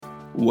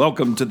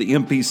Welcome to the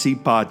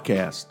MPC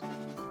Podcast.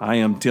 I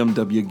am Tim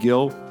W.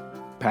 Gill,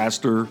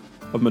 pastor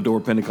of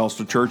Medora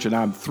Pentecostal Church, and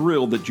I'm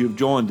thrilled that you've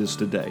joined us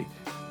today.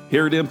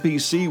 Here at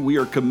MPC, we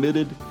are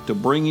committed to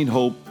bringing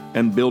hope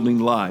and building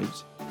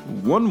lives.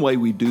 One way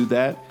we do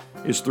that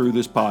is through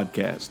this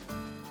podcast.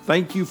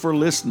 Thank you for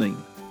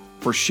listening,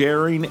 for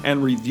sharing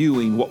and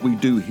reviewing what we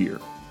do here.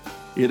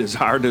 It is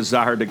our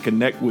desire to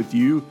connect with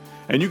you,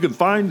 and you can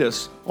find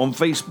us on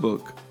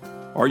Facebook,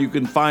 or you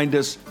can find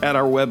us at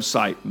our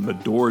website,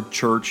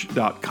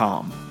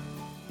 medorachurch.com.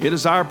 It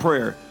is our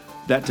prayer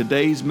that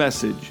today's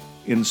message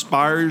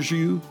inspires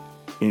you,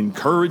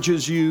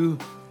 encourages you,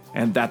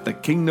 and that the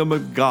kingdom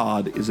of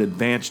God is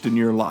advanced in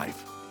your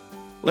life.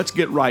 Let's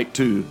get right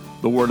to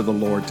the word of the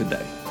Lord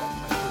today.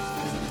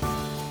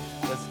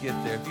 Let's get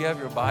there. If you have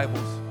your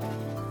Bibles,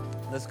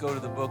 let's go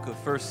to the book of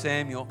 1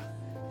 Samuel,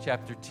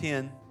 chapter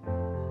 10.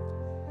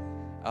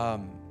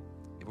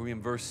 We're in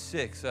verse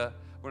 6.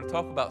 We're going to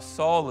talk about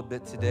Saul a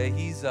bit today.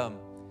 He's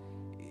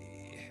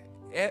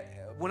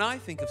when I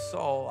think of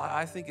Saul,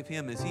 I think of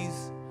him as he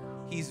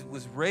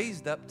was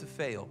raised up to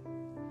fail.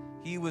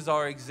 He was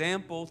our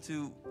example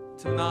to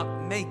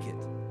not make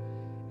it.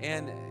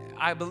 And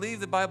I believe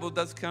the Bible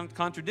does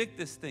contradict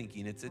this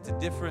thinking. It's a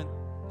different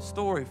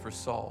story for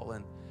Saul.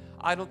 And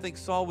I don't think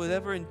Saul was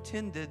ever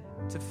intended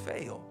to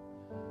fail.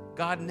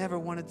 God never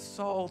wanted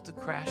Saul to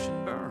crash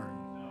and burn.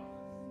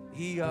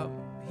 He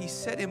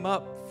set him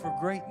up for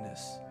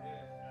greatness.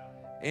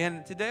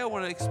 And today I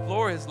want to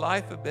explore his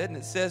life a bit. And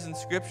it says in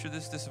Scripture,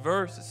 this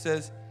verse, it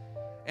says,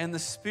 and the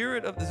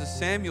Spirit of, this is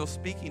Samuel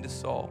speaking to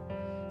Saul,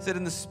 said,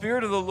 and the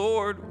Spirit of the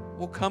Lord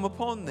will come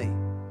upon thee,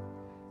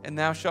 and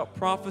thou shalt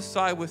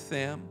prophesy with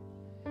them,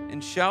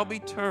 and shall be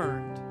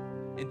turned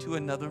into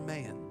another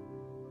man.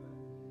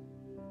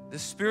 The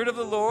Spirit of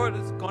the Lord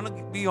is going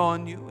to be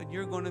on you, and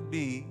you're going to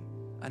be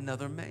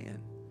another man.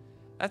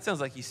 That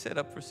sounds like he's set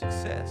up for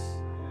success.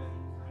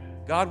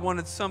 God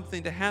wanted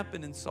something to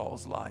happen in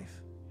Saul's life.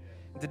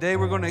 Today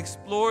we're going to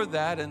explore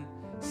that and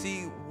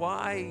see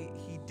why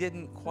he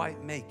didn't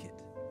quite make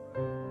it.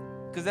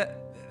 Because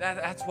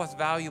that's what's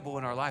valuable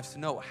in our lives, to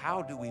know,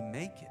 how do we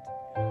make it?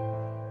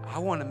 I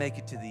want to make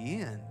it to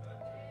the end.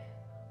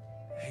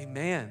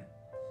 Amen.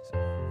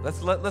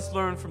 Let's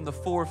learn from the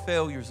 4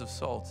 failures of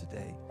Saul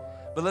today.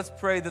 But let's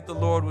pray that the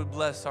Lord would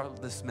bless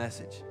this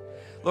message.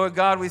 Lord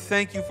God, we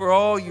thank you for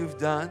all you've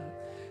done.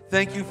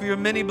 Thank you for your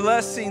many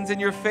blessings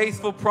and your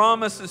faithful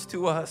promises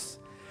to us.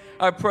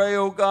 I pray,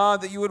 oh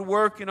God, that you would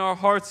work in our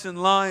hearts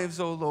and lives,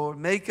 oh Lord.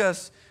 Make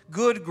us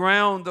good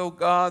ground, oh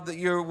God, that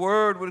your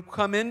word would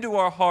come into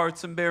our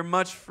hearts and bear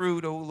much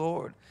fruit, oh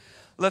Lord.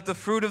 Let the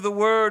fruit of the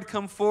word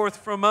come forth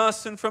from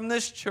us and from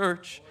this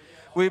church.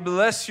 We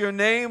bless your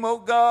name, oh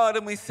God,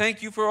 and we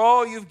thank you for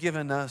all you've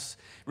given us.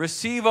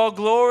 Receive all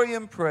glory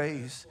and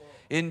praise.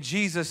 In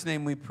Jesus'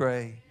 name we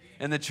pray.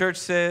 And the church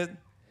said,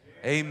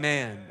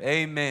 amen,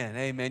 amen,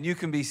 amen. You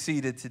can be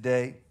seated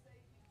today.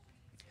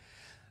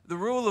 The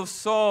rule of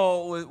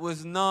Saul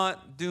was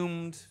not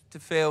doomed to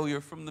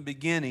failure from the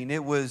beginning.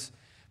 It was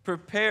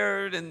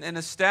prepared and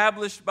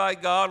established by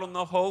God on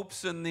the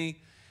hopes and the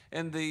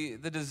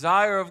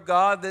desire of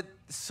God that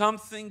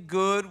something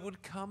good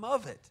would come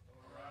of it.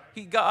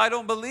 I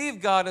don't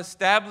believe God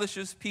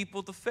establishes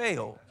people to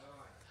fail.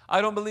 I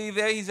don't believe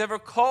that he's ever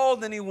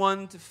called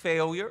anyone to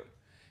failure.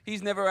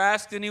 He's never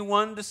asked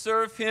anyone to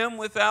serve him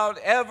without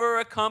ever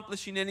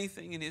accomplishing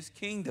anything in his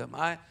kingdom.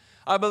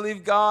 I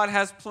believe God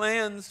has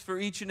plans for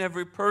each and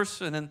every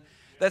person, and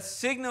that's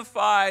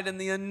signified in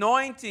the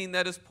anointing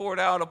that is poured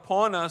out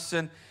upon us,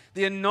 and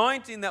the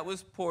anointing that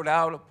was poured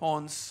out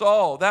upon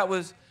Saul. That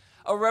was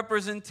a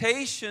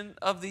representation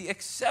of the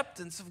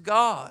acceptance of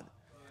God.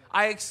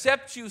 I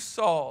accept you,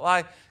 Saul.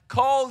 I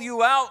call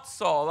you out,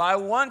 Saul. I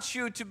want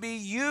you to be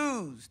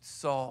used,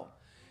 Saul.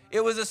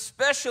 It was a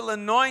special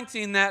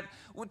anointing that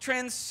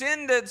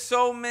transcended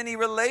so many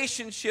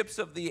relationships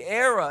of the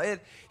era.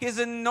 His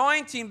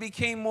anointing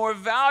became more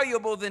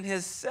valuable than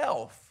his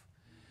self.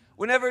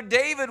 Whenever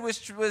David was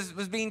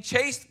being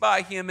chased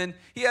by him and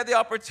he had the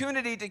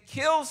opportunity to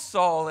kill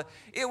Saul,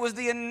 it was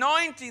the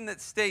anointing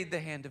that stayed the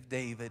hand of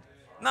David,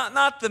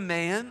 not the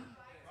man.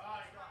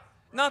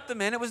 Not the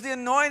man. It was the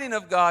anointing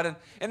of God.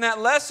 And that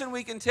lesson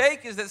we can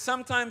take is that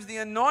sometimes the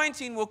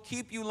anointing will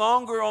keep you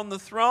longer on the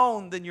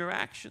throne than your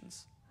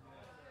actions.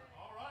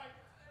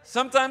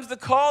 Sometimes the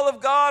call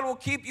of God will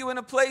keep you in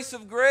a place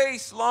of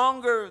grace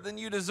longer than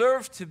you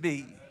deserve to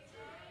be.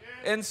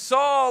 And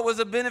Saul was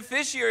a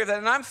beneficiary of that,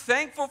 and I'm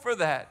thankful for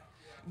that.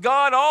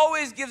 God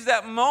always gives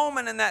that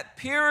moment and that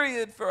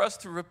period for us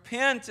to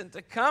repent and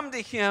to come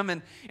to him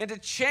and to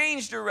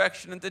change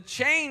direction and to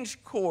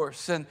change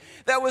course. And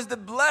that was the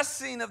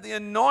blessing of the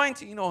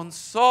anointing on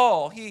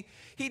Saul. He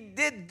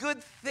did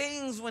good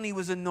things when he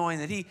was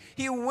anointed.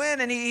 He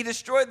went and he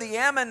destroyed the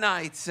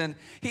Ammonites. And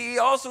he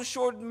also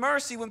showed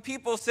mercy when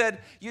people said,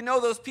 you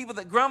know those people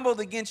that grumbled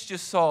against you,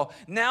 Saul,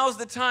 now's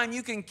the time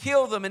you can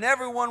kill them and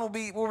everyone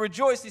will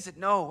rejoice. And he said,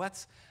 no,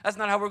 that's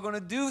not how we're going to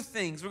do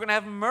things. We're going to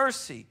have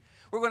mercy.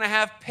 We're going to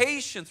have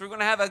patience. We're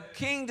going to have a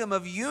kingdom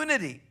of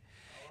unity.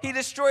 He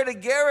destroyed a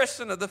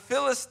garrison of the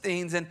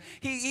Philistines, and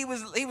he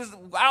was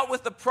out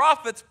with the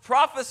prophets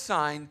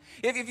prophesying.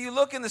 If you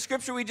look in the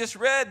scripture we just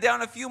read,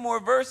 down a few more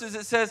verses,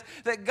 it says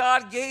that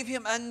God gave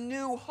him a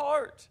new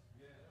heart,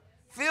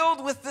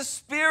 filled with the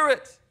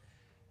Spirit.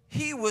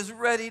 He was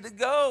ready to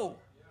go.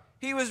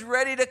 He was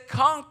ready to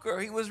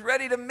conquer. He was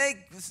ready to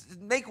make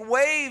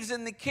waves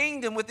in the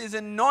kingdom with his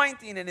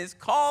anointing and his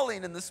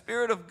calling and the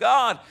Spirit of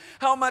God.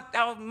 How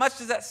much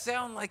does that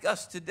sound like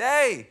us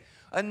today?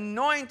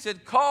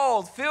 Anointed,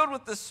 called, filled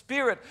with the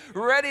Spirit,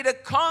 ready to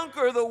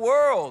conquer the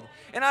world.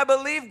 And I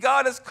believe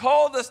God has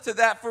called us to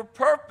that for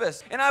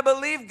purpose. And I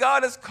believe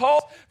God has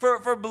called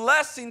for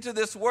blessing to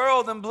this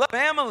world and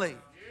family.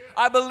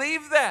 I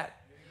believe that.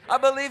 I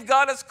believe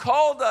God has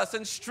called us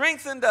and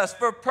strengthened us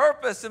for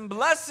purpose and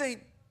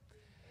blessing.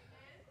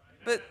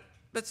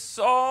 But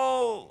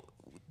Saul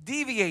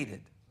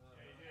deviated.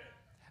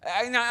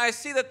 I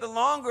see that the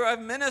longer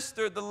I've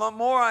ministered, the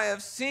more I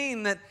have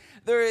seen that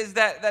there is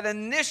that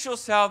initial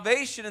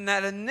salvation and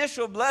that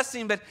initial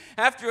blessing, but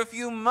after a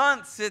few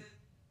months,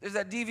 there's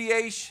that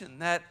deviation,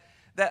 that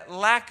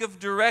lack of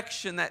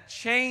direction, that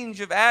change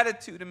of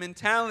attitude and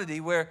mentality,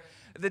 where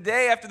the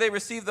day after they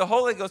receive the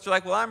Holy Ghost, they're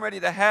like, well, I'm ready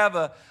to have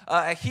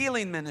a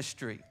healing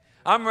ministry.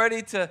 I'm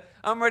ready to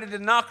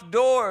knock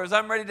doors.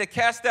 I'm ready to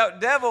cast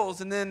out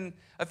devils. And then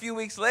a few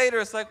weeks later,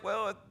 it's like,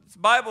 well, it's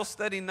Bible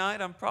study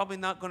night. I'm probably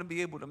not going to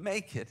be able to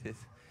make it.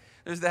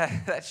 There's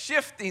that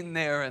shifting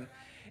there, and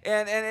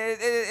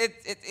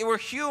we're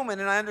human,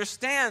 and I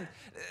understand.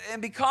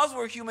 And because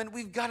we're human,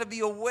 we've got to be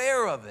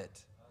aware of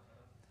it.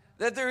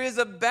 That there is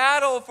a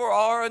battle for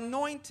our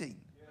anointing.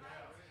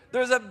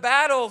 There's a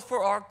battle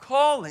for our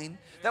calling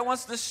that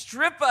wants to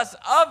strip us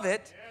of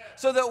it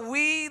so that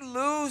we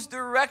lose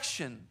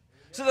direction,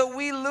 so that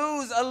we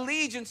lose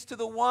allegiance to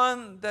the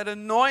one that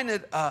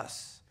anointed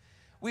us.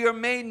 We are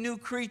made new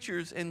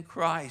creatures in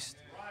Christ.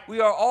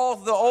 The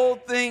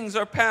old things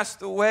are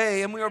passed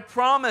away, and we are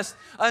promised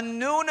a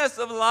newness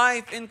of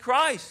life in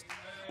Christ.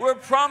 We're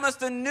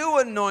promised a new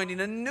anointing,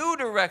 a new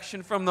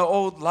direction from the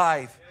old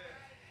life.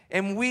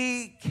 And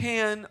we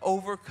can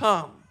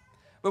overcome.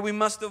 But we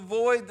must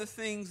avoid the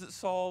things that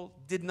Saul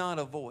did not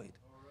avoid.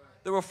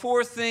 There were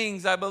 4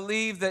 things, I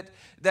believe,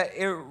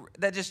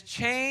 that just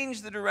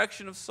changed the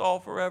direction of Saul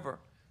forever.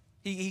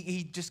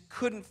 He just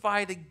couldn't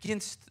fight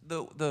against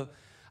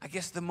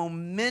the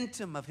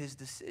momentum of his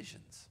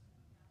decisions.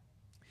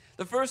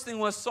 The first thing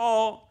was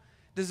Saul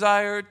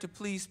desired to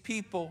please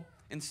people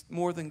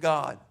more than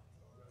God.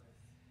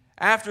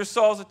 After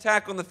Saul's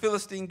attack on the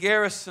Philistine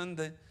garrison,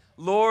 the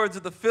lords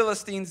of the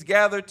Philistines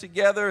gathered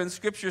together, and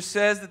Scripture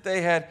says that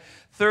they had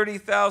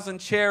 30,000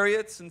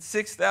 chariots and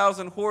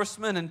 6,000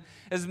 horsemen and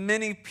as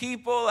many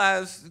people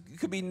as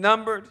could be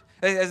numbered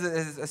as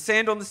a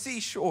sand on the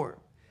seashore.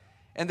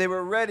 And they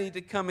were ready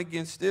to come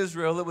against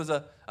Israel. It was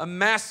a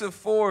massive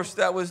force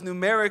that was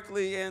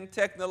numerically and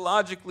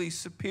technologically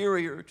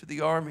superior to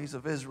the armies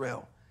of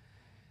Israel.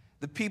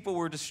 The people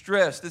were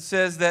distressed. It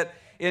says that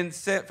in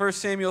 1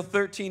 Samuel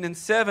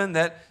 13:7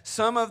 that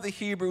some of the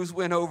Hebrews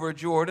went over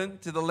Jordan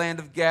to the land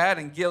of Gad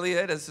and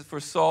Gilead. As for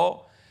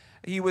Saul,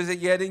 he was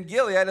yet in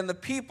Gilead, and the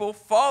people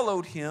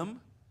followed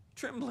him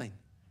trembling.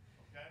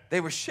 They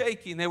were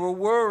shaking. They were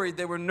worried.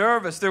 They were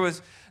nervous. There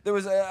was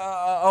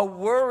a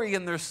worry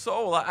in their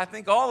soul. I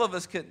think all of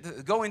us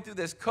going through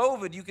this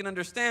COVID, you can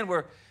understand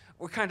we're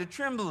kind of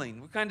trembling.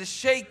 We're kind of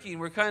shaking.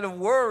 We're kind of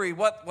worried.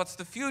 What's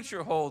the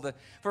future hold?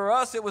 For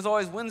us, it was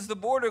always, when's the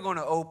border going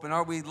to open?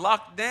 Are we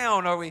locked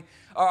down? Are we?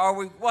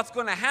 What's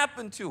going to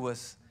happen to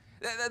us?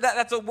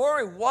 That's a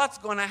worry. What's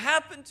going to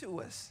happen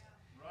to us?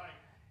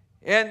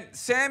 And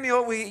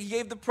Samuel, he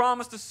gave the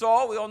promise to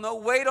Saul. We all know,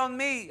 wait on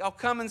me. I'll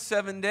come in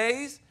 7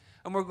 days,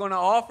 and we're going to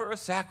offer a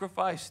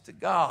sacrifice to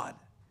God.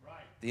 Right.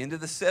 At the end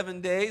of the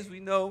 7 days, we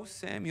know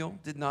Samuel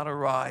did not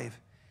arrive,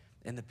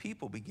 and the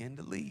people began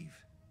to leave.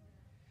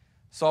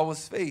 Saul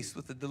was faced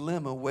with the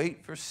dilemma,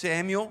 wait for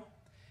Samuel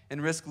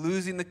and risk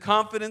losing the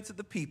confidence of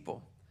the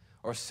people,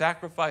 or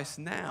sacrifice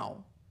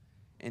now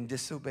and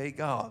disobey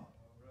God.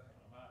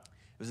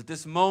 It was at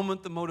this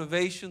moment the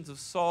motivations of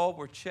Saul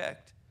were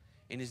checked,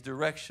 and his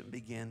direction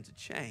began to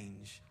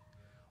change.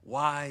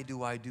 Why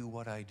do I do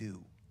what I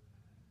do?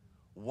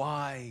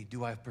 Why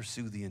do I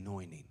pursue the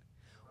anointing?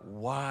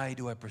 Why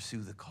do I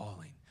pursue the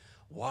calling?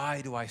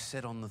 Why do I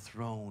sit on the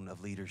throne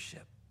of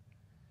leadership?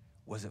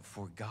 Was it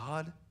for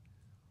God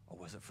or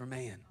was it for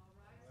man?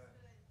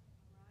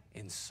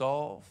 And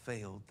Saul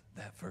failed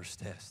that first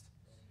test.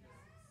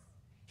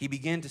 He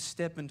began to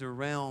step into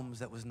realms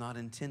that was not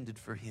intended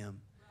for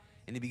him.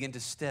 And he began to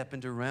step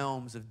into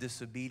realms of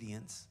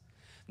disobedience.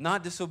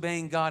 Not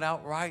disobeying God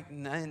outright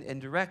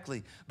and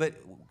directly, but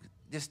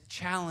just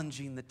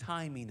challenging the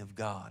timing of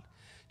God.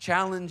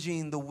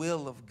 Challenging the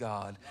will of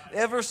God,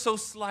 ever so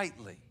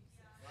slightly.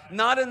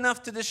 Not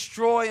enough to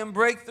destroy and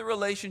break the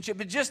relationship,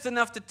 but just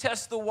enough to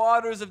test the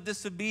waters of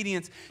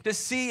disobedience to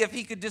see if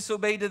he could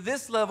disobey to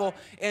this level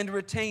and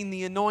retain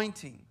the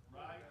anointing.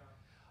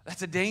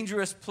 That's a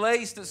dangerous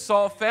place that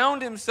Saul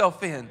found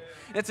himself in.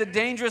 It's a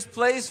dangerous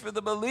place for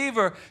the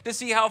believer to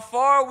see how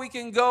far we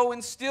can go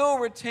and still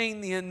retain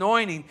the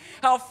anointing.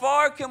 How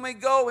far can we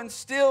go and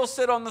still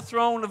sit on the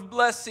throne of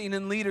blessing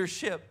and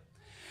leadership?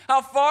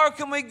 How far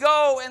can we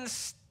go and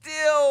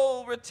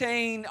still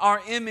retain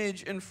our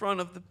image in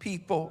front of the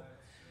people?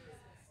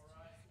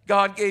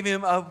 God gave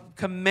him a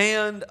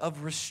command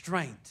of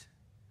restraint,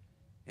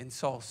 and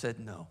Saul said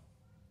no.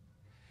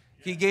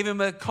 He gave him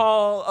a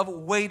call of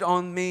wait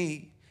on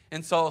me.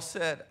 And Saul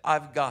said,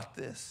 I've got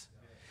this.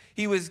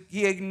 He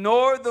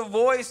ignored the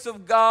voice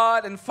of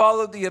God and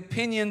followed the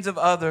opinions of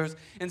others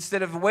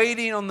instead of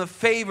waiting on the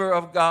favor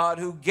of God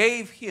who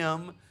gave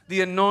him the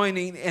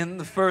anointing in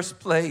the first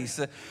place.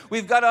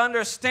 We've got to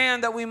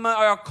understand that we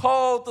are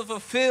called to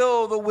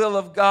fulfill the will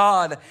of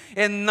God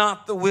and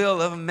not the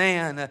will of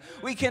man.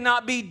 We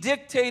cannot be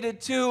dictated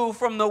to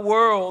from the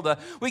world.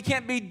 We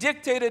can't be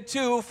dictated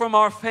to from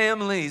our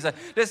families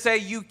to say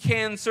you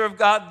can serve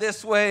God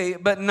this way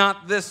but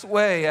not this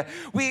way.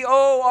 We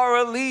owe our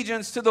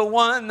allegiance to the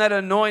one that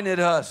anointed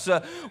us.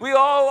 We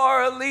owe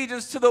our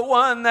allegiance to the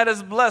one that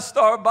has blessed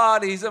our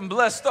bodies and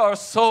blessed our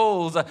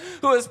souls,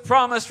 who has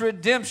promised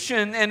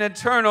redemption and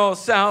eternal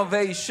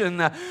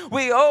salvation.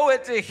 We owe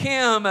it to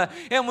him,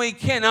 and we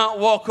cannot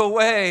walk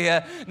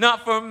away.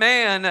 Not for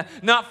man,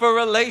 not for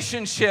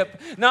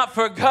relationship, not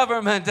for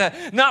government,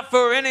 not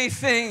for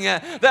anything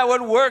that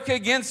would work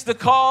against the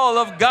call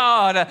of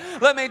God.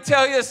 Let me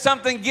tell you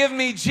something. Give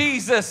me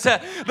Jesus,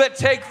 but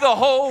take the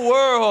whole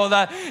world.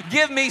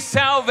 Give me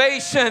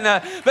salvation,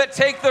 but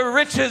take the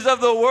riches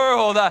of the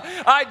world.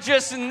 I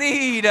just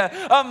need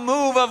a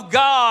move of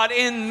God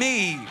in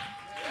me.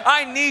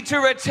 I need to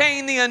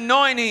retain the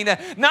anointing,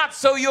 not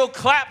so you'll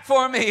clap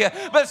for me,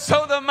 but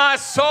so that my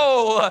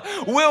soul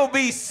will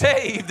be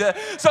saved,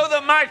 so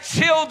that my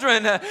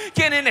children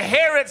can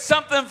inherit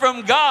something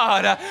from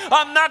God.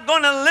 I'm not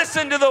going to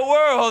listen to the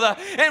world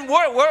and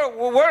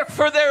work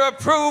for their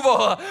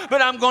approval,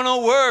 but I'm going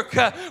to work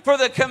for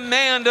the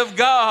command of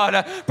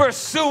God,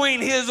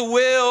 pursuing his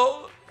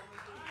will.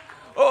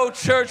 Oh,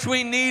 church,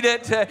 we need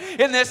it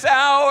in this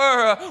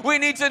hour. We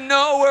need to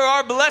know where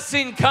our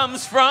blessing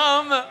comes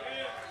from.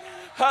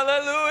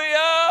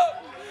 Hallelujah.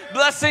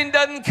 Blessing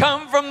doesn't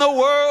come from the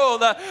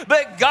world,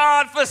 but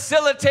God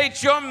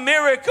facilitates your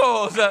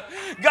miracles.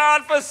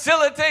 God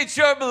facilitates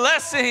your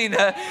blessing.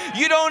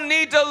 You don't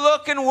need to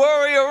look and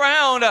worry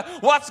around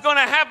what's going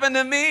to happen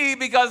to me,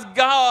 because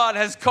God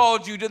has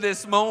called you to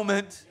this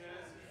moment.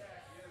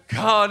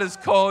 God has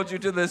called you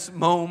to this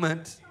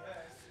moment.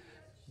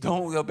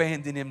 Don't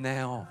abandon him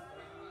now.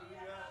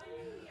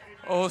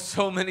 Oh,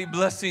 so many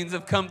blessings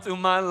have come through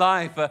my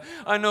life.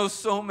 I know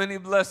so many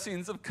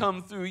blessings have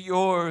come through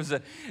yours.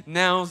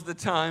 Now's the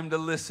time to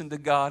listen to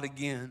God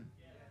again.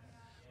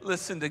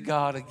 Listen to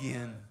God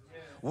again.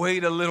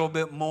 Wait a little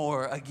bit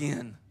more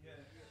again.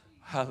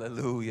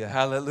 Hallelujah,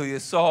 hallelujah.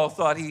 Saul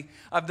thought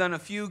I've done a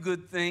few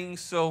good things,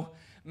 so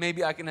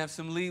maybe I can have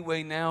some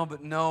leeway now.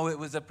 But no, it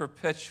was a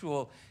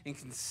perpetual and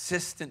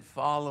consistent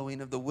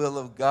following of the will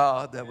of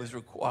God that was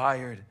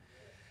required.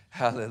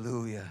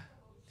 Hallelujah.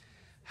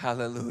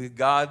 Hallelujah.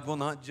 God will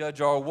not judge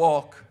our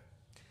walk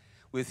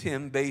with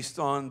him based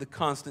on the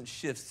constant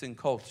shifts in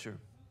culture,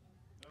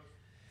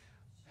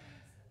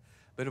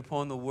 but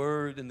upon the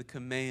word and the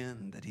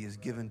command that he has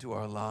given to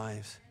our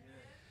lives.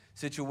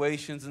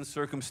 Situations and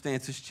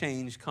circumstances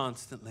change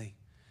constantly,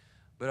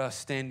 but our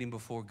standing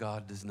before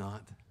God does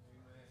not.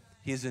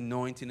 His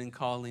anointing and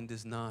calling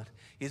does not.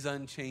 His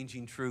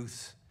unchanging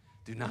truths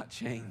do not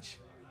change.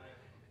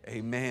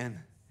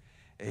 Amen.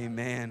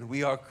 Amen.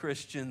 We are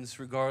Christians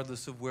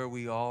regardless of where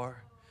we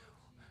are,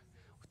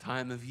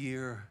 time of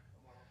year.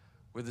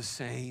 We're the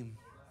same.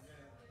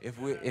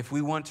 If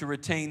we want to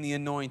retain the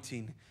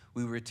anointing,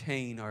 we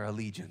retain our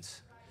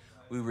allegiance.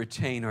 We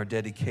retain our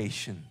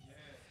dedication.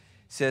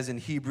 It says in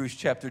Hebrews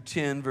chapter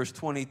 10, verse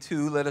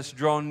 22, let us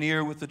draw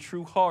near with a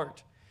true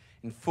heart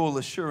in full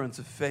assurance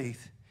of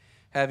faith,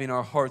 having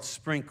our hearts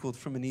sprinkled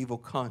from an evil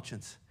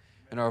conscience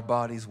and our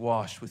bodies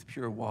washed with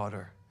pure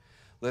water.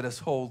 Let us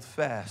hold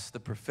fast the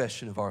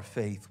profession of our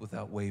faith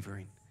without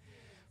wavering,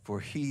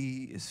 for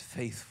he is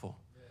faithful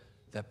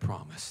that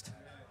promised.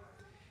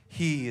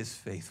 He is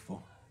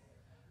faithful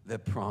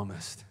that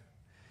promised.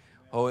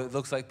 Oh, it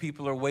looks like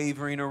people are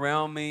wavering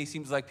around me.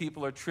 Seems like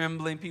people are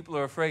trembling. People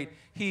are afraid.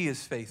 He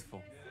is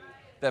faithful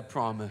that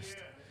promised.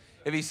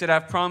 If he said,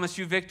 I've promised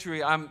you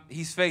victory,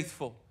 he's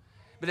faithful.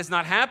 But it's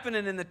not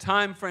happening in the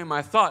time frame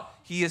I thought.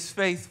 He is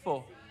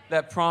faithful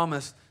that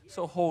promised.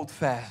 So hold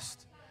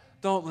fast.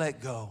 Don't let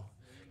go.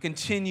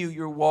 Continue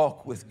your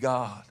walk with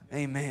God.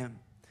 Amen.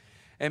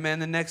 Amen.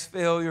 The next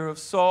failure of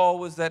Saul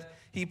was that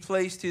he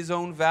placed his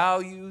own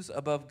values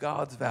above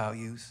God's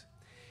values.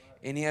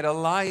 And he had a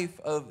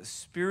life of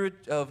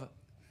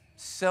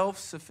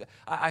self-sufficient.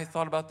 I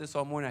thought about this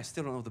all morning. I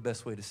still don't know the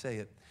best way to say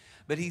it.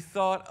 But he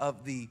thought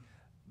of the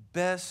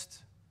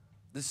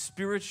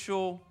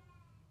spiritual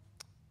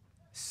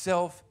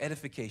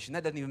self-edification.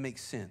 That doesn't even make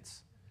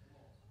sense.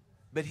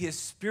 But his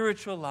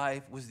spiritual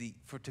life was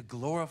to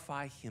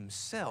glorify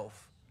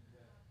himself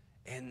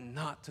and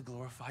not to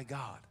glorify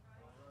God.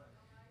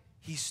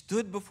 He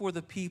stood before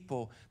the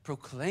people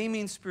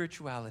proclaiming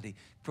spirituality,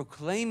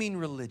 proclaiming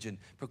religion,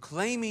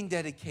 proclaiming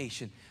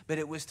dedication, but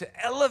it was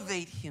to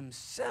elevate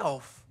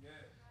himself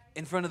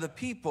in front of the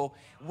people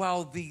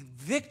while the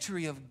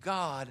victory of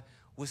God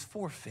was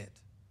forfeit.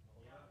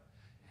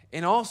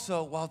 And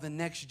also while the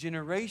next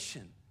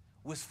generation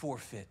was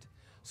forfeit,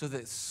 so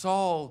that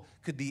Saul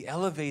could be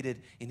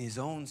elevated in his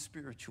own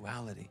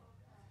spirituality.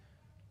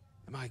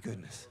 My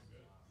goodness.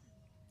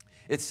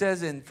 It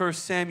says in 1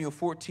 Samuel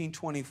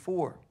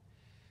 14:24,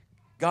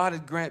 God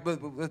had granted,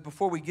 but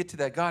before we get to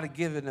that, God had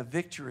given a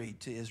victory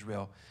to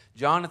Israel.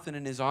 Jonathan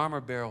and his armor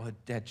bearer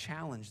had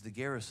challenged the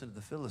garrison of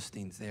the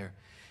Philistines there.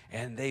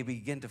 And they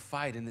began to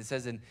fight. And it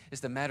says in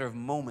just a matter of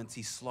moments,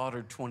 he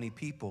slaughtered 20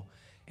 people.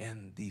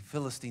 And the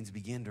Philistines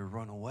began to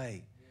run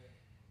away.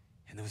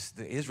 And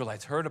the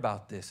Israelites heard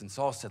about this. And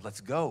Saul said, let's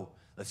go.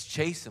 Let's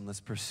chase him. Let's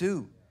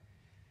pursue.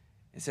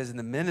 It says, and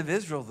the men of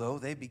Israel, though,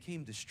 they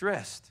became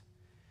distressed.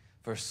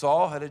 For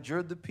Saul had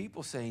adjured the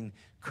people, saying,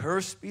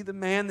 cursed be the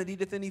man that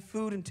eateth any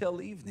food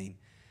until evening,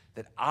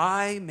 that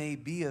I may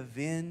be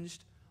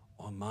avenged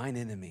on mine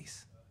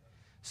enemies.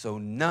 So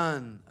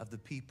none of the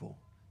people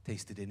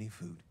tasted any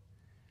food.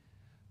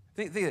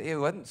 It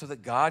wasn't so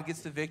that God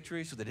gets the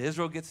victory, so that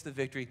Israel gets the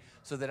victory,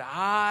 so that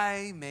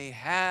I may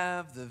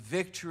have the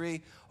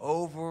victory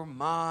over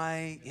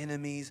my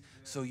enemies,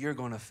 so you're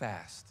going to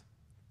fast.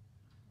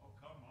 Oh,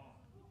 come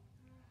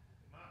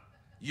on.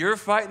 You're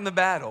fighting the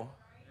battle,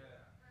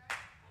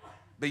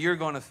 but you're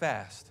going to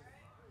fast.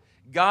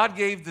 God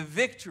gave the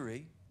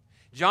victory.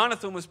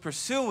 Jonathan was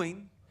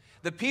pursuing.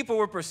 The people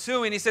were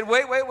pursuing. He said,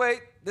 wait.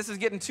 This is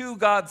getting too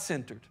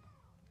God-centered.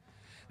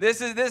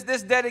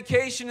 This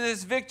dedication and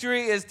this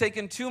victory is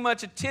taking too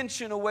much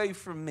attention away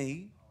from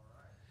me.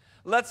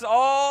 Let's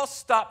all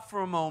stop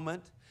for a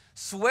moment,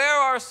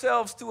 swear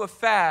ourselves to a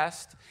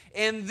fast,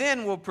 and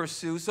then we'll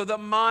pursue so that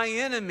my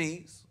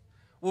enemies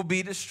will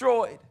be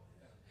destroyed.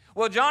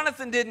 Well,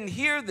 Jonathan didn't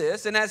hear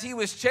this, and as he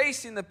was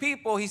chasing the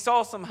people, he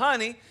saw some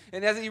honey,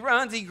 and as he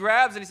runs, he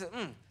grabs it, and he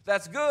said,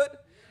 that's good.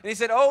 And he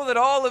said, oh, that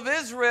all of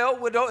Israel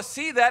would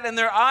see that, and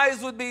their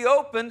eyes would be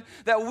opened,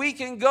 that we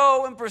can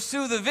go and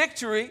pursue the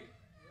victory.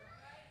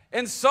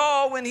 And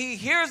Saul, when he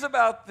hears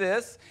about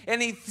this, and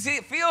he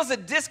feels a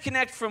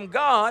disconnect from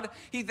God,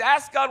 he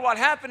asked God what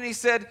happened, and he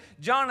said,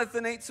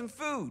 Jonathan ate some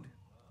food.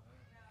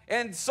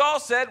 And Saul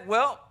said,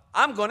 well,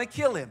 I'm going to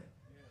kill him.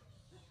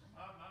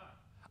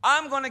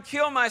 I'm going to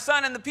kill my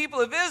son. And the people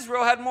of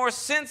Israel had more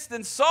sense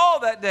than Saul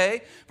that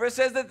day, for it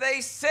says that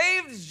they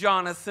saved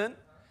Jonathan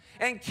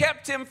and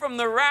kept him from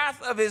the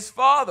wrath of his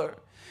father.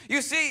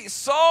 You see,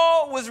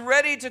 Saul was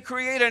ready to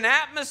create an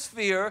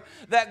atmosphere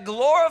that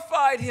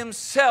glorified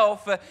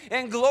himself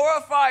and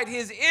glorified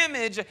his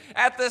image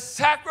at the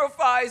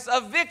sacrifice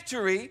of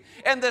victory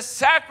and the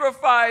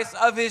sacrifice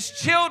of his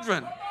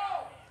children.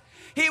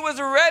 He was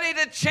ready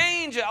to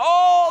change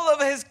all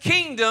of his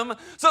kingdom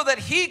so that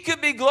he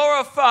could be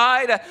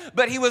glorified,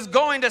 but he was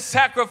going to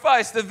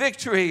sacrifice the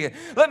victory.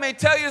 Let me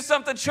tell you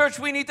something, church.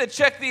 We need to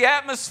check the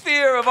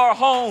atmosphere of our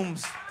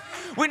homes.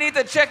 We need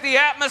to check the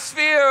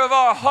atmosphere of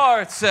our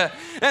hearts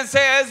and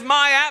say, is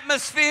my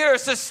atmosphere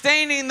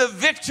sustaining the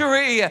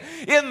victory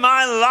in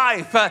my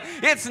life?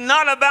 It's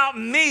not about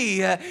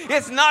me.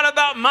 It's not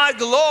about my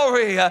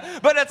glory,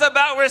 but it's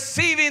about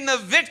receiving the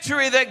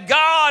victory that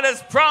God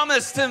has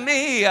promised to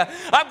me.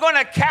 I'm going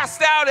to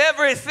cast out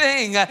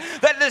everything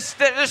that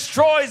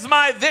destroys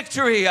my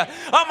victory.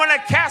 I'm going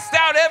to cast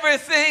out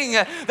everything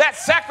that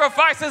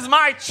sacrifices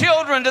my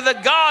children to the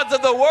gods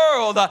of the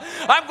world.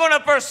 I'm going to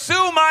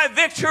pursue my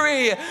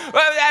victory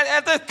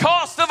at the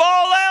cost of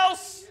all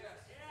else.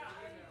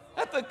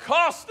 At the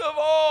cost of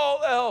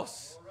all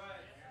else.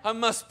 I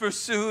must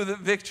pursue the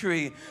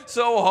victory.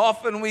 So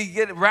often we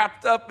get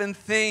wrapped up in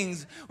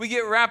things. We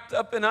get wrapped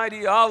up in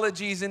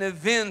ideologies and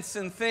events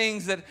and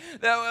things that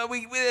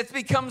it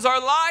becomes our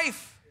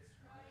life.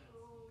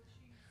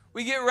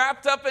 We get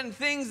wrapped up in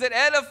things that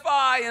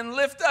edify and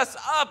lift us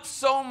up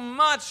so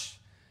much.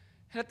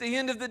 And at the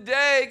end of the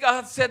day,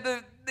 God said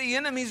that the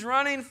enemy's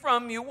running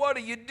from you. What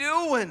are you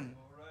doing?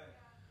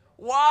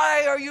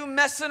 Why are you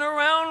messing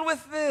around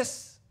with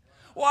this?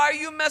 Why are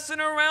you messing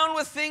around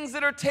with things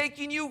that are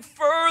taking you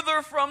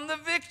further from the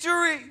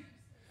victory?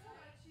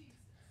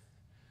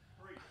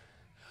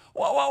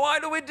 Why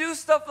do we do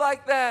stuff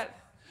like that?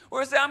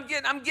 Where say, I'm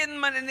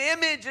getting an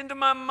image into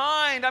my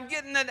mind. I'm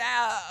getting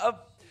a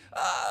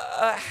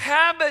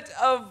habit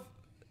of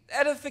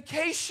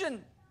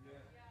edification,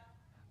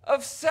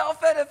 of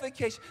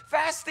self-edification.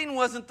 Fasting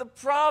wasn't the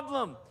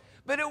problem,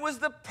 but it was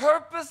the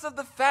purpose of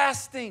the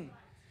fasting.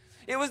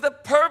 It was the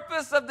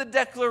purpose of the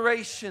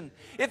declaration.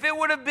 If it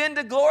would have been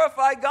to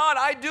glorify God,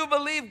 I do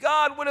believe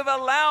God would have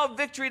allowed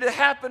victory to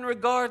happen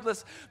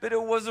regardless. But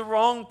it was the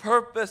wrong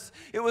purpose.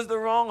 It was the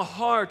wrong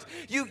heart.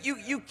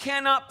 You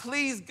cannot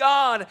please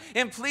God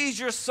and please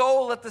your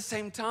soul at the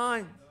same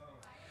time.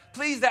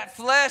 Please that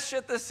flesh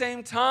at the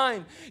same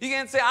time. You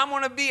can't say, I'm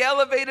going to be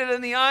elevated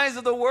in the eyes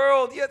of the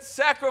world, yet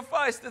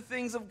sacrifice the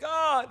things of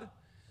God.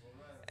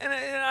 And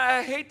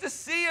I hate to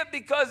see it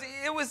because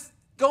it was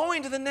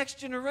going to the next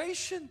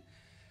generation.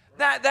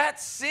 That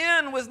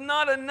sin was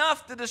not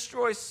enough to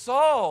destroy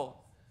Saul.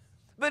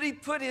 But he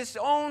put his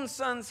own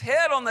son's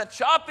head on the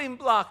chopping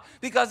block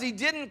because he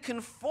didn't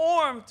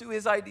conform to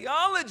his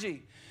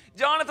ideology.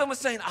 Jonathan was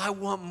saying, I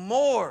want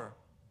more.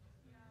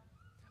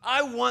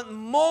 I want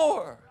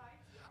more.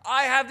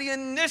 I have the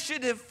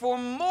initiative for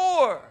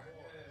more.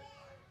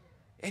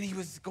 And he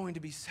was going to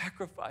be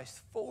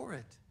sacrificed for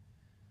it.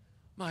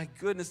 My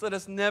goodness, let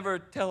us never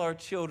tell our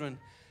children,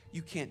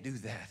 you can't do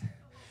that.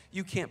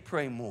 You can't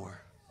pray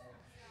more.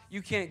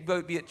 You can't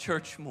go be at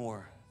church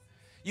more.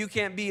 You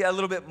can't be a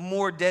little bit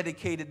more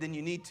dedicated than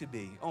you need to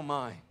be. Oh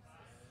my.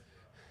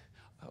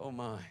 Oh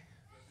my.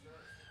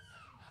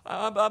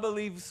 I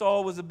believe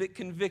Saul was a bit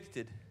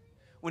convicted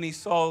when he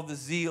saw the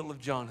zeal of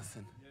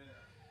Jonathan.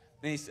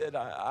 And he said,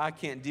 I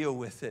can't deal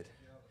with it.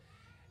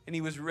 And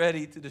he was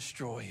ready to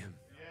destroy him.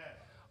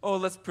 Oh,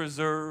 let's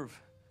preserve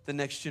the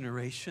next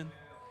generation.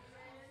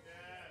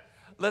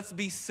 Let's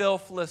be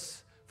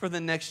selfless for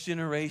the next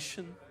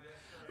generation.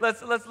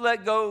 Let's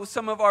let go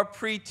some of our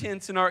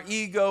pretense and our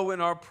ego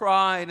and our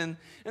pride and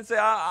say,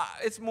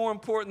 it's more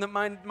important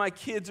that my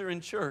kids are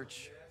in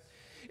church.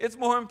 It's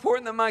more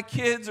important that my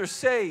kids are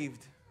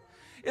saved.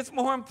 It's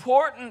more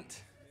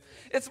important.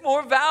 It's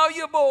more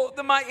valuable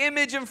than my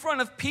image in front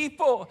of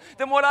people,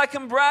 than what I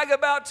can brag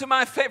about to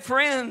my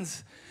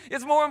friends.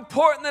 It's more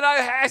important that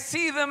I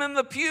see them in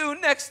the pew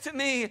next to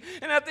me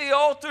and at the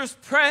altars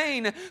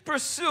praying,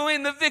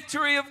 pursuing the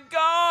victory of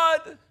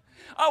God.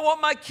 I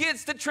want my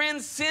kids to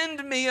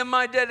transcend me in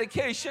my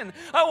dedication.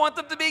 I want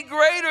them to be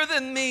greater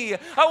than me.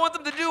 I want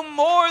them to do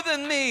more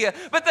than me.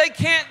 But they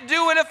can't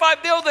do it if I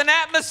build an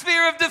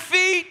atmosphere of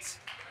defeat.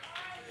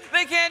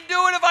 They can't do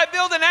it if I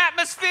build an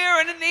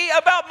atmosphere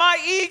about my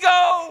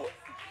ego.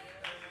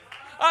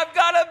 I've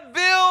got to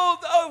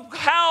build a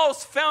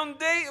house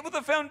with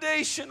a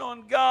foundation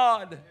on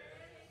God,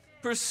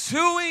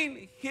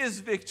 pursuing His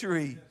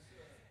victory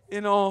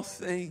in all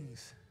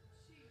things.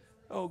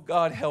 Oh,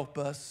 God, help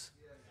us.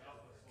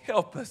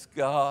 Help us,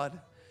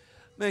 God.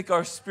 Make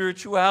our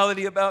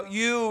spirituality about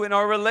you and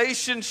our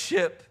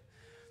relationship,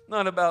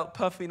 not about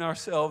puffing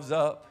ourselves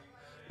up,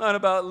 not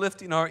about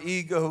lifting our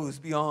egos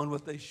beyond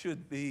what they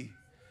should be.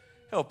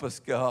 Help us,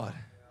 God.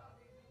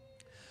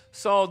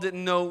 Saul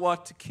didn't know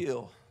what to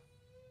kill.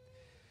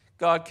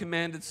 God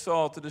commanded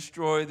Saul to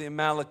destroy the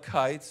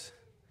Amalekites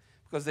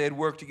because they had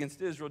worked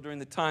against Israel during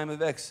the time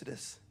of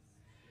Exodus.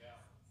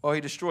 While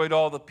he destroyed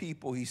all the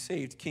people, he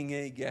saved King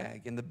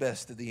Agag and the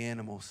best of the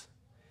animals.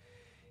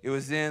 It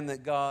was then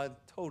that God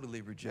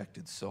totally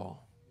rejected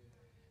Saul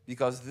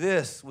because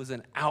this was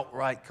an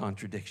outright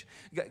contradiction.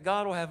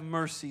 God will have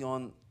mercy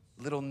on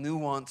little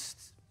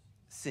nuanced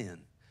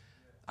sin.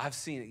 I've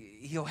seen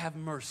it. He'll have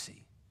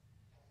mercy.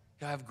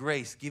 He'll have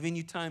grace, giving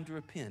you time to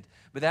repent.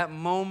 But that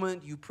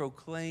moment you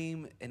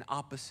proclaim an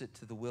opposite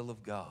to the will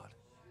of God,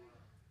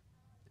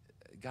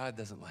 God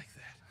doesn't like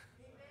that.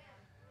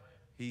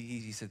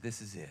 He said,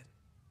 this is it.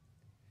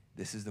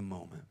 This is the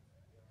moment.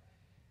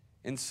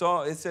 And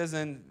Saul, it says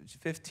in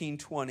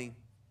 15:20, it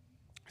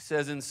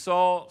says, and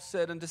Saul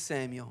said unto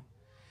Samuel,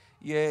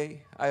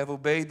 yea, I have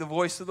obeyed the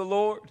voice of the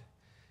Lord,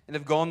 and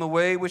have gone the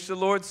way which the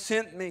Lord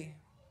sent me.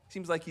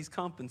 Seems like he's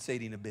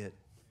compensating a bit.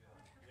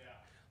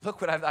 Look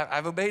what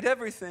I've obeyed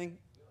everything.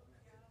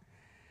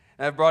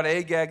 And I've brought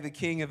Agag, the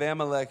king of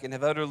Amalek, and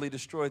have utterly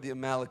destroyed the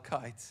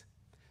Amalekites.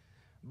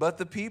 But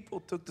the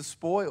people took the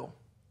spoil,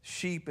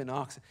 sheep and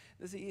oxen.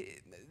 This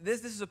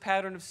is a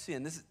pattern of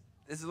sin. This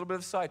is a little bit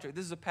of a sidetrack.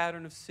 This is a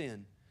pattern of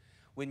sin.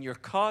 When you're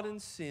caught in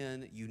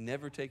sin, you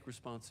never take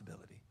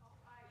responsibility.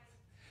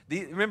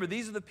 Remember,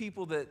 these are the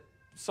people that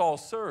Saul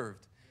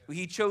served.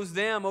 He chose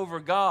them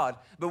over God.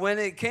 But when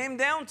it came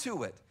down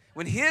to it,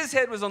 when his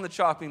head was on the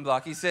chopping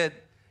block, he said,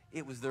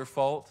 it was their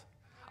fault.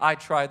 I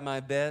tried my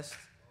best.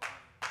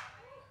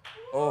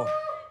 Oh,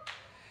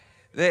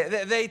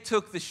 they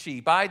took the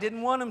sheep. I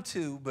didn't want them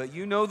to, but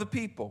you know the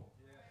people.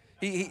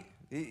 He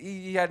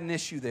had an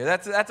issue there.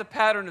 That's a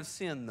pattern of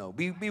sin, though.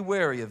 Be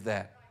wary of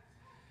that.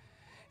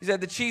 He said,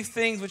 the chief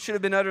things which should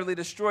have been utterly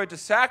destroyed to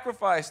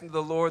sacrifice unto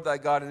the Lord thy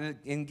God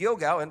in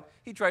Gilgal. And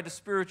he tried to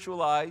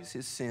spiritualize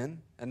his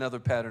sin, another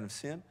pattern of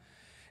sin.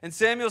 And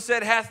Samuel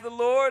said, hath the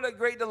Lord a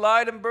great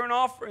delight in burnt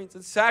offerings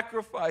and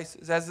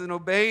sacrifices, as in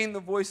obeying the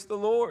voice of the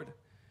Lord?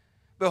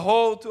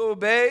 Behold, to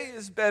obey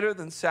is better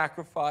than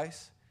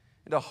sacrifice,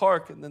 and to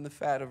hearken than the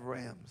fat of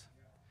rams.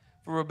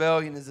 For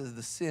rebellion is as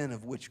the sin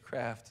of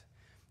witchcraft,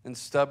 and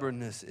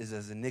stubbornness is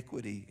as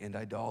iniquity and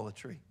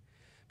idolatry.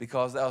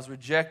 Because thou hast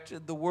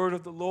rejected the word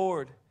of the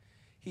Lord,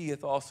 he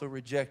hath also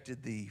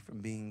rejected thee from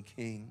being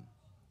king.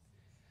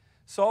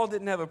 Saul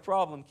didn't have a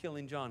problem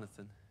killing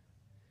Jonathan.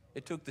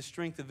 It took the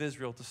strength of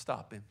Israel to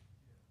stop him.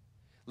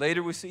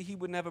 Later we see he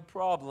wouldn't have a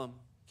problem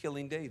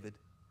killing David.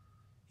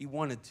 He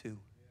wanted to.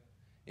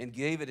 And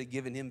David had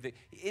given him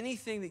victory.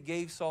 Anything that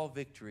gave Saul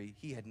victory,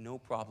 he had no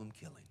problem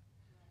killing.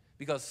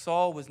 Because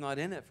Saul was not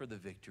in it for the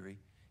victory.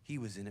 He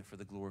was in it for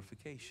the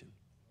glorification.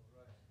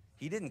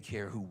 He didn't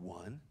care who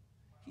won.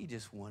 He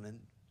just wanted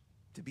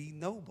to be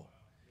noble.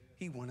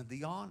 He wanted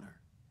the honor.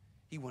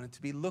 He wanted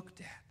to be looked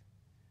at.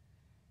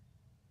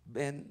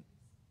 And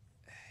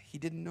he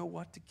didn't know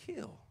what to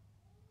kill.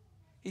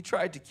 He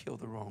tried to kill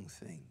the wrong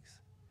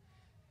things.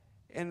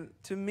 And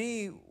to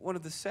me, one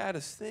of the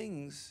saddest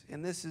things,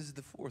 and this is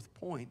the fourth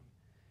point,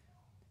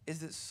 is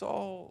that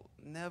Saul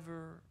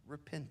never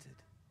repented.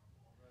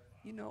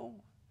 You know,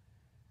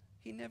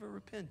 he never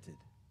repented.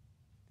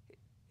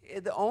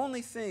 The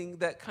only thing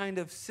that kind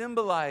of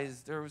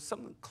symbolized there was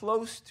something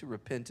close to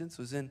repentance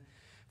was in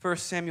 1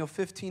 Samuel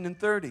 15 and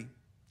 30.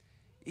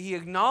 He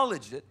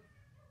acknowledged it.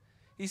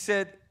 He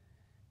said,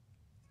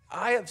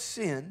 I have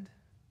sinned.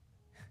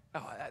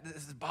 Oh,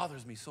 this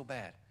bothers me so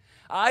bad.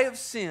 I have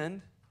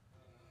sinned,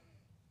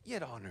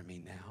 yet honor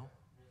me now.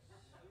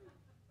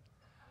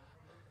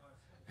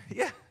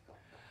 Yeah.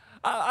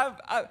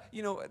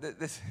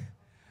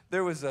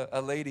 There was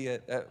a lady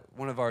at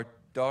one of our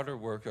daughter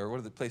work, or one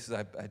of the places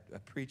I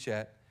preach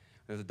at.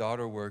 There was a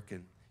daughter work,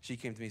 and she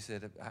came to me and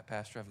said,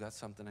 Pastor, I've got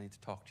something I need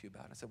to talk to you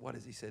about. I said, what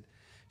is he? She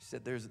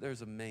said,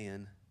 there's a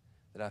man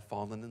that I've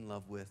fallen in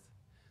love with,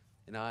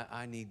 and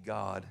I need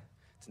God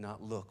to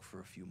not look for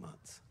a few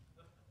months.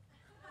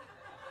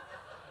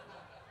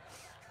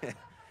 And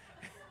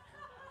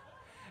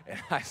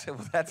I said,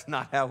 well, that's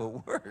not how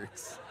it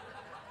works.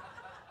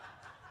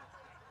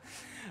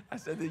 I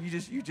said that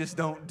you just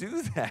don't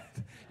do that.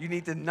 You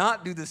need to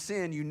not do the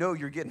sin you know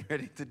you're getting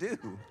ready to do.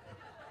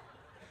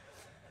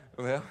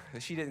 Well,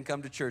 she didn't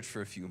come to church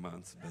for a few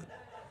months,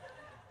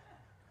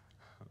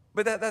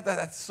 but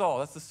that's Saul.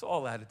 That's the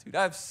Saul attitude.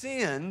 I've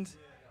sinned,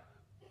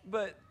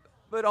 but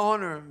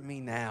honor me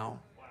now.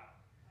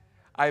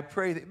 I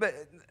pray that, but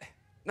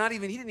he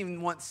didn't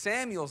even want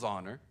Samuel's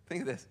honor.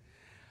 Think of this.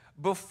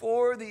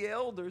 Before the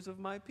elders of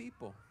my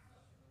people.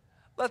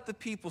 Let the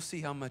people see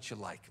how much you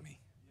like me.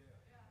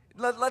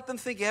 Let them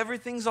think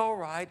everything's all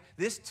right.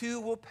 This too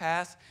will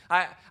pass.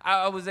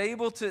 I was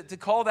able to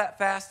call that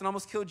fast and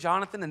almost kill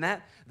Jonathan,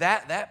 and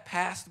that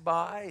passed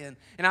by,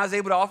 and I was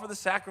able to offer the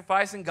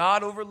sacrifice, and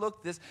God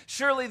overlooked this.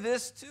 Surely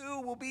this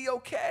too will be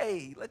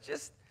okay. Let's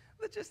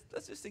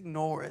just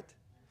ignore it.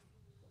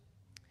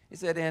 He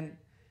said, and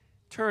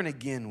turn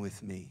again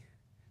with me,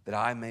 that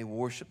I may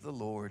worship the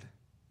Lord,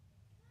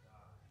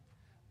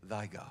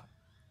 thy God.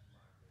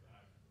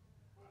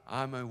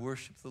 I may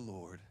worship the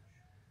Lord,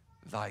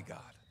 thy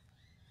God.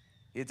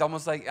 It's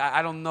almost like,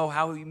 I don't know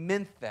how he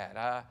meant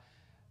that.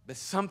 But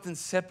something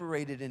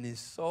separated in his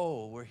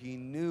soul where he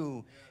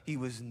knew he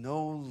was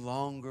no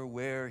longer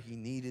where he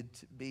needed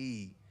to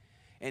be.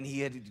 And he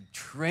had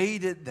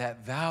traded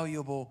that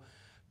valuable,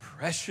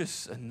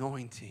 precious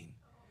anointing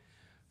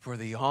for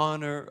the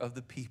honor of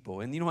the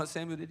people. And you know what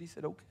Samuel did? He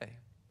said, okay,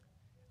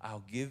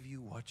 I'll give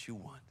you what you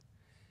want.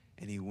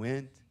 And he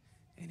went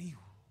and he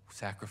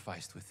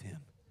sacrificed with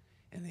him.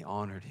 And they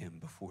honored him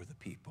before the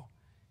people.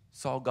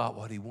 Saul got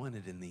what he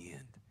wanted in the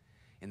end.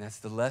 And that's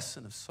the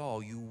lesson of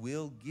Saul. You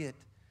will get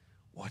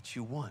what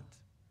you want.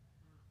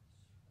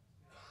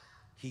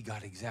 He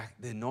got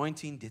the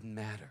anointing didn't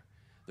matter.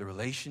 The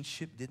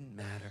relationship didn't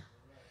matter.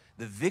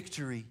 The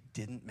victory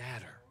didn't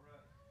matter.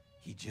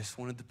 He just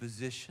wanted the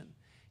position.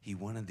 He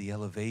wanted the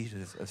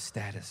elevation of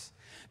status.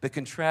 But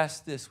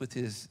contrast this with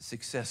his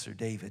successor,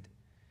 David.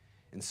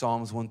 In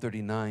Psalms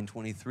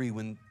 139:23,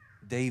 when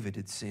David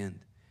had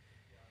sinned,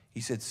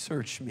 he said,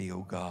 search me,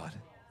 O God.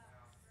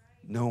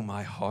 Know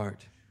my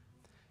heart.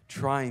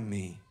 Try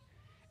me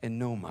and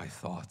know my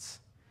thoughts.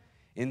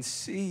 And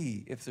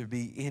see if there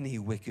be any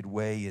wicked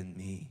way in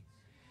me.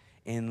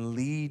 And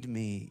lead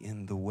me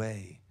in the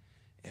way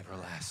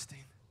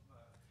everlasting.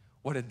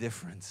 What a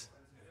difference.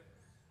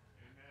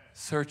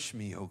 Search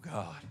me, O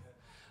God.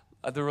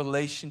 The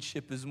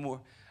relationship is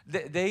more.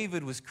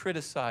 David was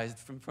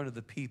criticized in front of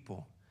the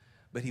people,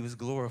 but he was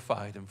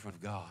glorified in front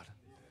of God.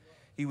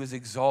 He was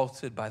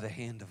exalted by the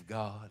hand of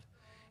God.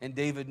 And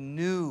David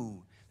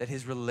knew that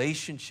his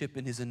relationship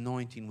and his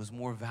anointing was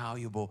more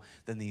valuable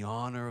than the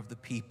honor of the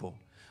people,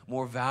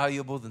 more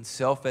valuable than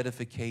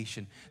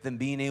self-edification, than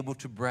being able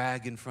to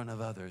brag in front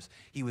of others.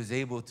 He was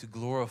able to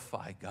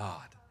glorify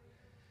God.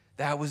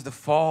 That was the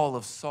fall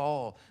of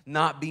Saul,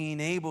 not being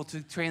able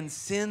to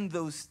transcend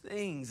those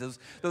things,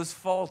 those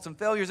faults and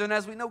failures. And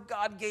as we know,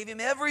 God gave him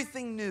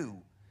everything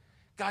new.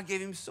 God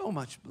gave him so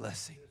much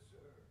blessing.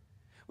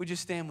 Would you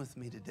stand with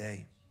me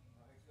today?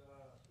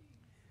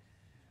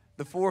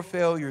 The four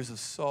failures of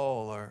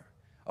Saul are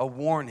a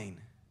warning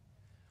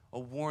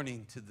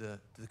to the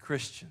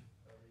Christian.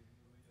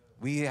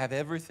 We have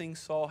everything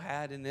Saul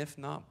had, and if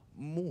not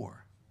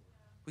more.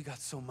 We got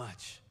so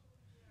much.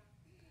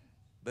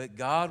 But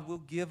God will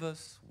give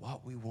us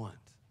what we want.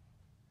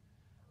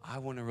 I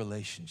want a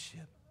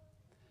relationship.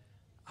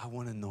 I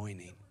want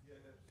anointing.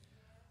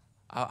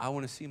 I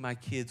want to see my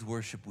kids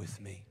worship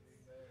with me.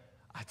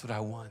 That's what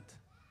I want.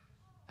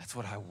 That's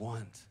what I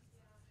want.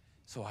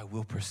 So I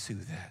will pursue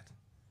that.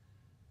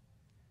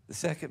 The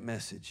second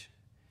message,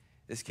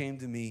 this came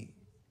to me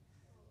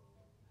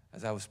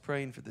as I was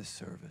praying for this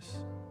service.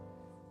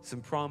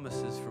 Some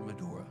promises from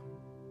Medora.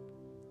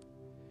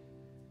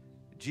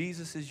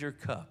 Jesus is your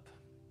cup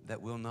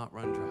that will not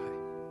run dry.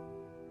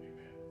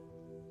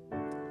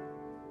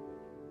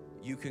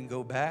 you can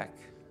go back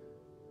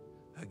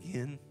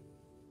again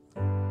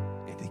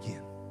and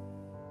again.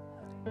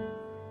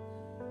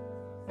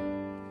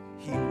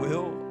 He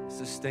will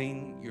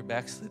sustain your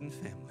backslidden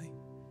family,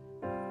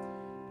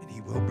 and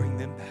He will bring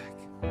them back.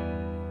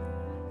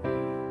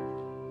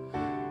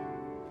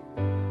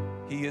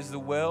 He is the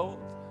well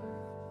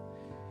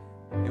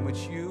in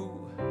which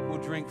you will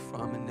drink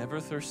from and never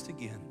thirst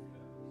again.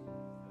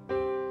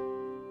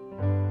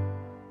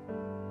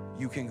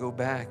 You can go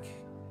back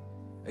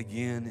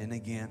again and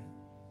again.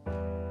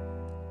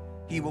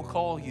 He will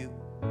call you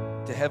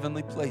to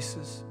heavenly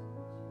places.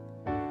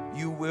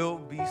 You will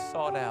be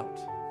sought out.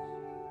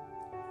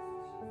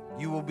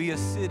 You will be a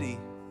city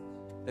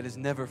that is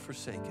never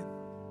forsaken.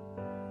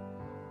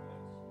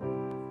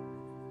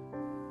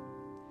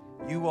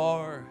 You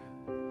are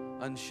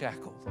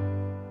unshackled,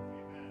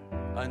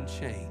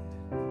 unchained,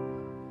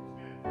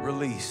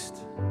 released.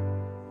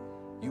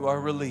 You are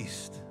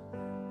released.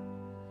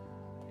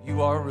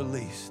 You are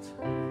released.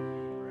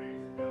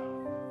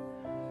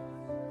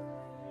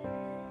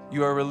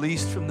 You are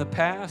released from the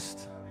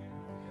past.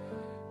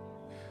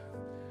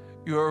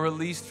 You are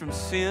released from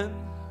sin.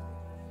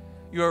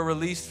 You are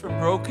released from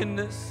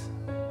brokenness.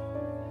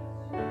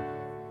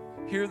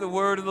 Hear the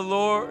word of the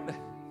Lord.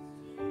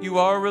 You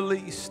are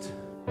released.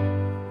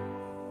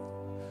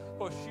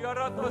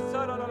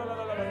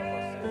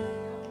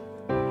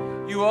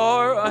 You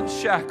are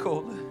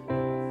unshackled.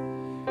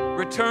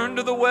 Return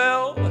to the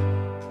well.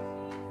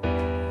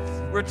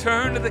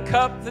 Return to the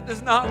cup that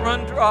does not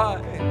run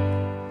dry.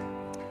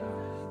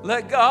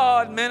 Let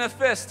God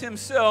manifest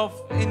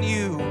Himself in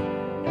you.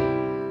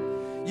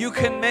 You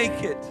can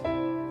make it.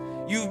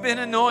 You've been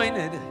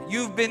anointed.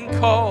 You've been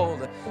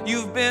called.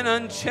 You've been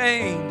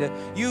unchained.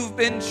 You've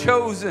been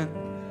chosen.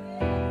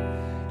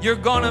 You're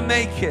gonna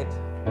make it.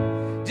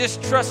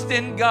 Just trust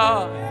in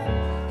God.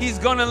 He's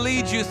gonna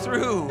lead you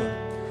through.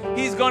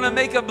 He's gonna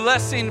make a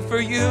blessing for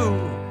you.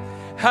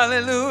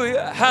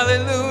 Hallelujah,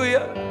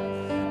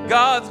 hallelujah.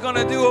 God's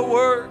gonna do a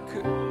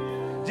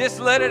work. Just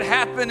let it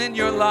happen in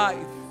your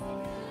life.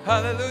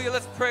 Hallelujah.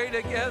 Let's pray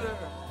together.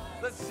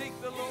 Let's seek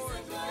the Lord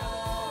together.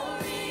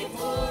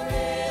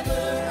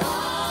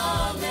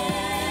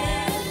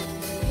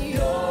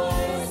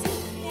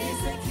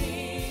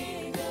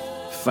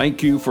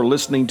 Thank you for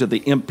listening to the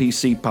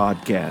MPC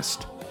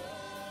podcast.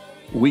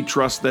 We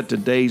trust that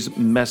today's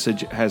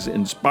message has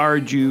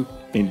inspired you,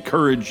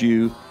 encouraged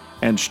you,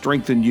 and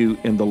strengthened you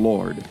in the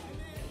Lord.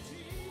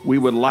 We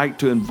would like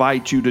to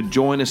invite you to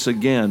join us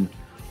again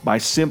by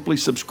simply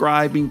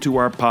subscribing to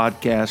our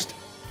podcast,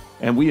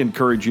 and we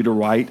encourage you to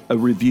write a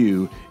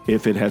review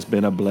if it has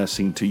been a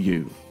blessing to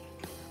you.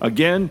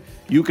 Again,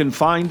 you can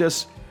find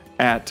us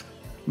at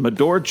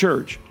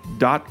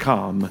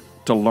medorachurch.com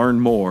to learn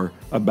more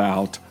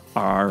about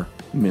our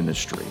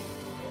ministry.